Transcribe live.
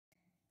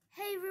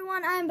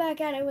everyone, I'm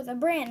back at it with a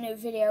brand new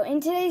video.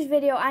 In today's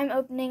video, I'm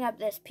opening up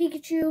this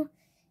Pikachu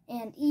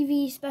and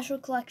Eevee special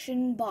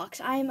collection box.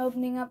 I am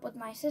opening up with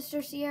my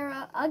sister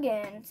Ciara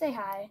again. Say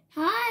hi.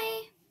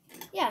 Hi.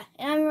 Yeah,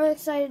 and I'm really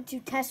excited to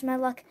test my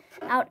luck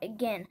out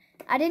again.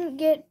 I didn't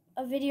get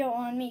a video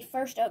on me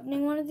first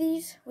opening one of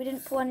these. We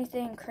didn't pull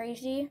anything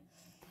crazy.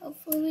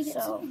 Hopefully we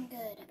get something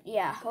good.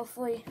 Yeah,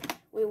 hopefully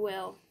we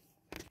will.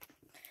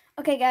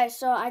 Okay guys,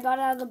 so I got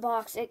out of the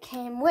box. It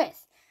came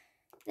with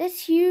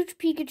this huge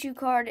Pikachu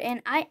card, and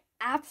I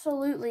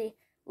absolutely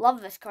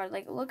love this card.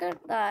 Like, look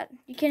at that.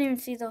 You can't even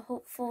see the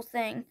whole full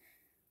thing.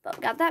 But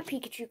got that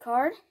Pikachu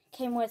card.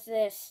 Came with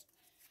this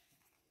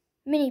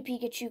mini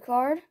Pikachu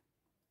card.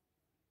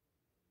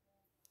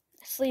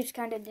 The sleeve's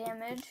kind of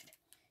damaged.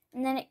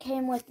 And then it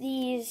came with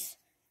these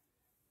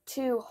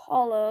two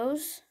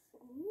holos.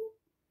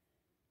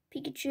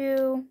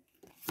 Pikachu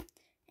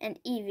and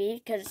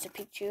Eevee, because it's a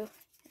Pikachu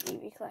and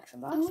Eevee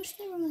collection box. I wish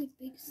there were like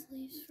big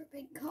sleeves for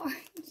big cards.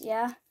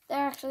 Yeah,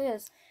 there actually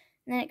is.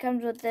 And then it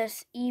comes with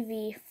this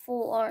Eevee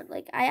full art.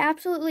 Like, I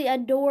absolutely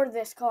adore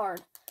this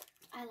card.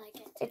 I like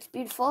it. It's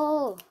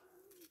beautiful.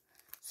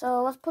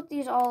 So let's put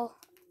these all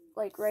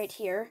like right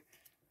here.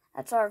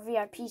 That's our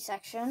VIP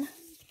section.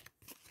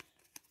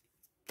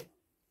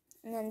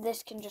 And then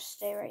this can just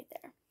stay right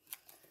there.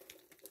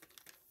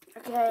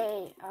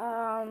 Okay,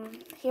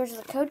 here's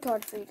the code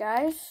card for you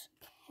guys.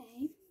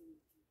 Okay.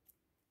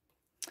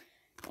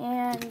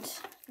 And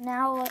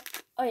now,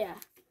 oh yeah,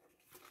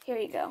 here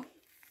you go.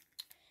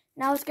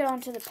 Now let's get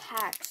on to the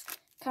packs.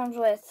 Comes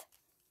with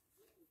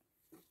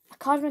a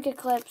Cosmic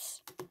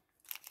Eclipse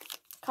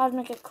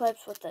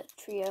with the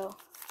trio,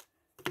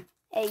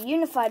 a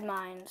Unified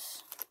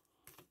Minds,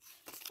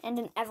 and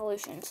an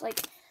Evolutions.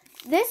 Like,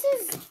 this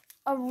is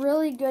a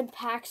really good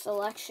pack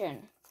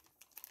selection.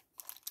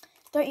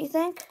 Don't you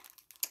think?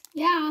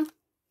 Yeah.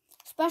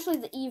 Especially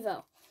the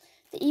Evo.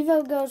 The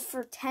Evo goes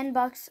for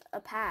 $10 a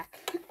pack.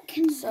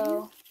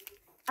 So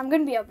I'm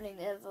going to be opening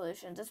the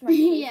Evolutions. That's my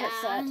favorite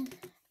set.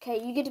 Okay,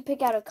 you get to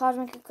pick out a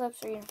Cosmic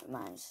Eclipse or Unified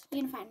Minds.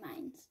 Unified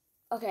Minds.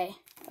 Okay.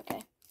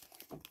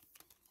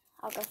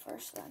 I'll go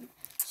first then.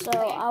 So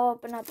I'll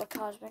open up a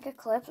Cosmic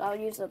Eclipse. I'll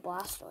use the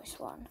Blastoise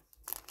one.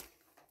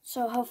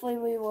 So hopefully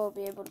we will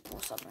be able to pull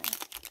something.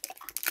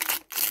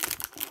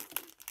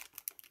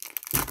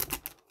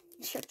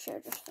 Your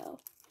chair just fell.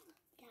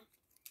 Yeah.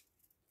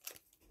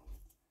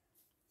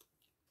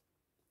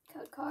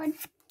 Code card.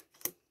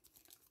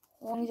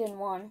 Only in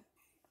one.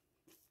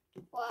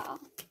 Wow.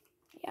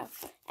 Yeah.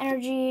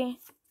 Energy,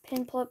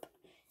 Pinplip,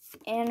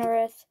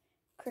 Anorith,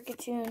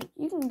 Cricketune.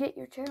 You can get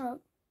your chair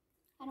up.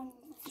 I don't.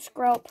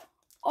 Screlp.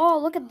 Oh,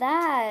 look at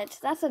that.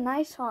 That's a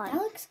nice one. That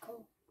looks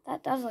cool.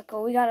 That does look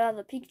cool. We got out of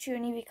the Pikachu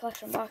and Eevee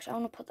collection box. I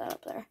want to put that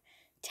up there.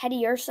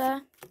 Teddy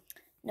Ursa,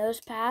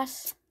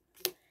 Nosepass,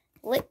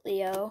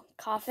 Litleo,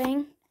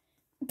 Coughing.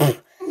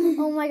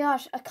 Oh my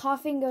gosh, a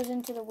Coughing goes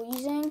into the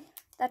Wheezing.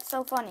 That's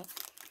so funny.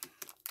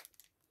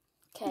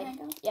 Okay, Can I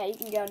go? Yeah, you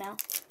can go now.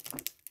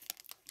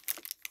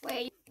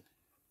 Wait.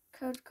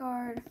 Code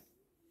card.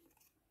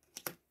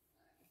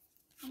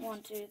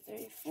 1, 2,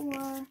 3,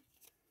 4.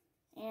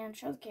 And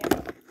show the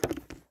camera.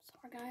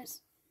 Sorry,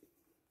 guys.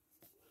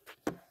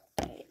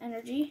 Okay,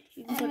 energy.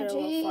 You can put it a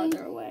little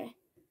farther away.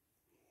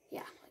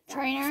 Yeah.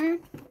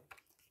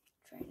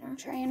 Like that.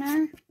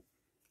 Trainer.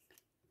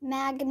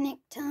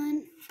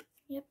 Magneton.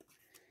 Yep.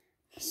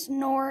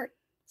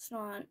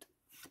 Snorunt.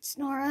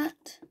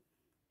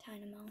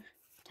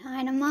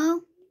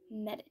 Tynamo.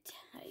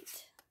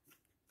 Meditite.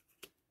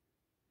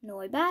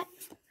 Noibat.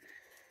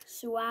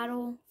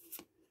 Suaddle.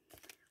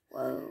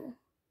 Whoa.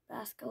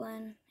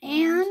 Basculin.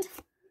 And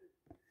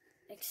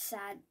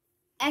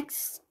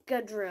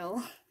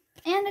Excadrill.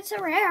 And it's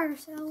a rare,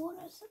 so we'll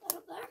just set that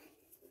up there.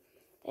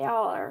 They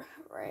all are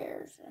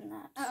rares in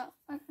that. Oh,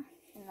 okay.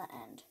 In the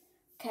end.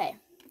 Okay.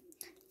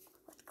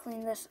 Let's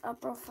clean this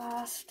up real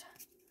fast.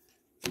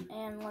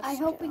 And let's I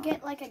hope we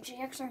get like a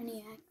GX or an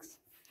EX.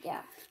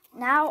 Yeah.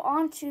 Now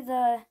on to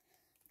the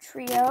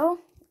trio.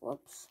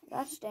 Whoops,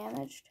 that's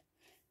damaged.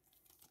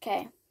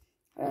 Okay.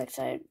 Really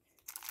excited.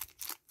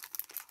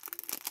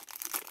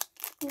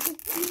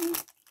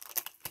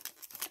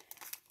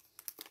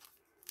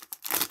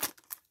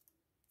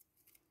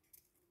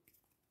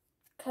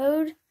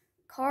 Code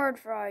card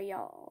for our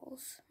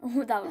y'alls.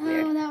 Oh, that was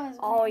weird. That was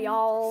all weird.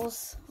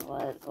 y'alls.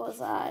 What was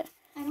that?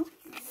 I don't.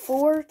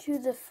 4 to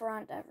the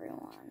front,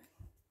 everyone.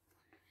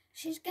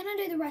 She's gonna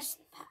do the rest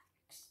of the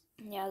packs.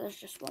 Yeah, there's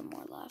just one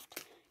more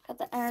left. Got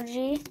the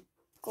Energy,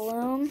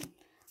 Gloom,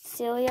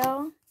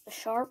 Celio, the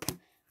Sharp,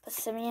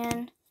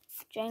 Passimian,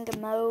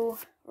 Jangamo,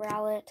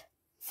 Rowlet,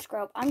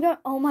 Scrub. I'm going.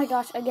 Oh my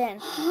gosh!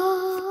 Again.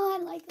 Oh,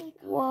 I like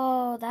that.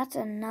 Whoa, that's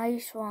a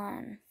nice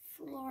one.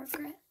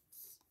 Florgrits.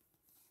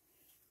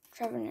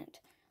 Trevenant.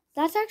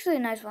 That's actually a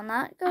nice one.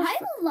 That goes. I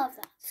love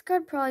that. This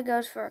card probably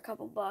goes for a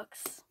couple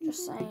bucks.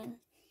 Just saying.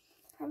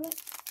 Probably.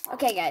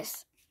 Okay,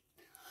 guys.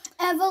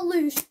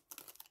 Evolution.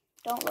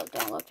 Don't look.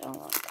 Don't look,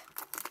 Kelly.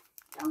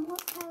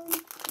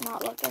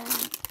 Not looking.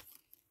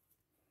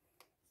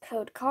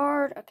 Code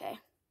card. Okay.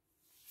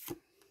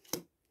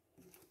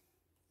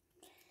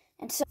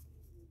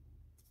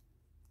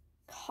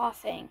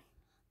 coughing.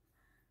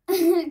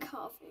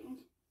 Coughing.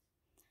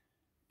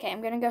 Okay, I'm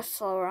gonna go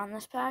slower on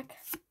this pack.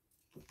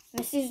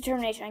 Misty's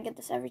Determination, I get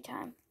this every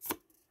time.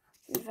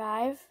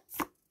 Revive.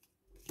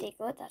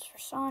 Diglett, that's for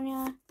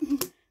Sonya.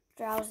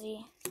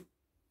 Drowsy.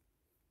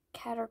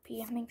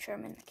 Caterpie, make sure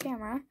I'm in the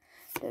camera.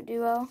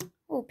 Duo.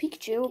 Oh,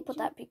 Pikachu, we'll put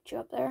that Pikachu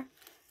up there.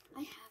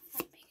 I have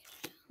that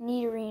Pikachu.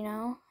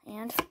 Nidorino,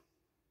 and...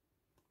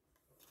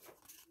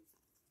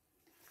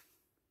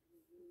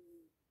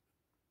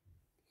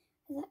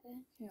 Is that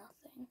good?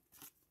 nothing.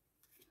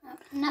 Oh,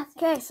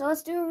 nothing. Okay, so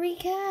let's do a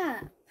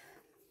recap.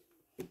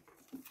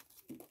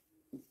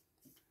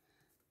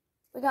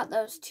 We got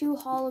those 2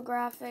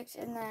 holographics,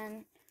 and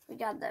then we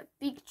got the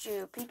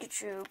Pikachu.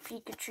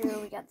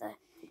 We got the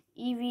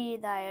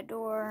Eevee, the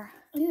Iodore,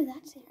 Ooh,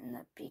 that's it. and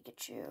the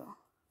Pikachu.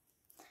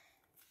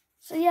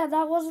 So yeah,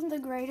 that wasn't the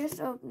greatest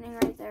opening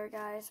right there,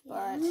 guys,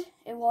 but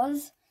it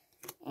was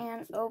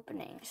an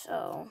opening.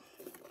 So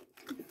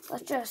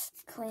let's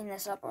just clean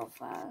this up real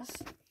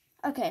fast.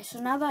 Okay, so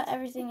now that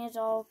everything is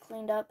all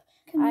cleaned up,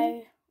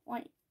 I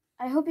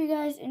hope you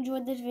guys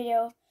enjoyed this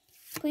video.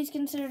 Please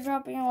consider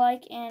dropping a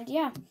like, and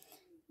yeah,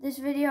 this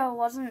video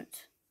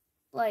wasn't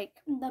like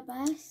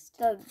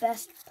the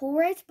best pull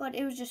rates, but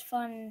it was just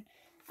fun.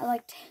 I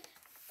liked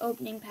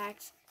opening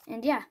packs,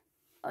 and yeah.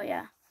 Oh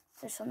yeah,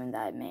 there's something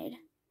that I made.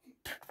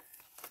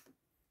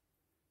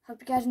 Hope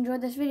you guys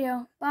enjoyed this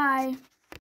video. Bye.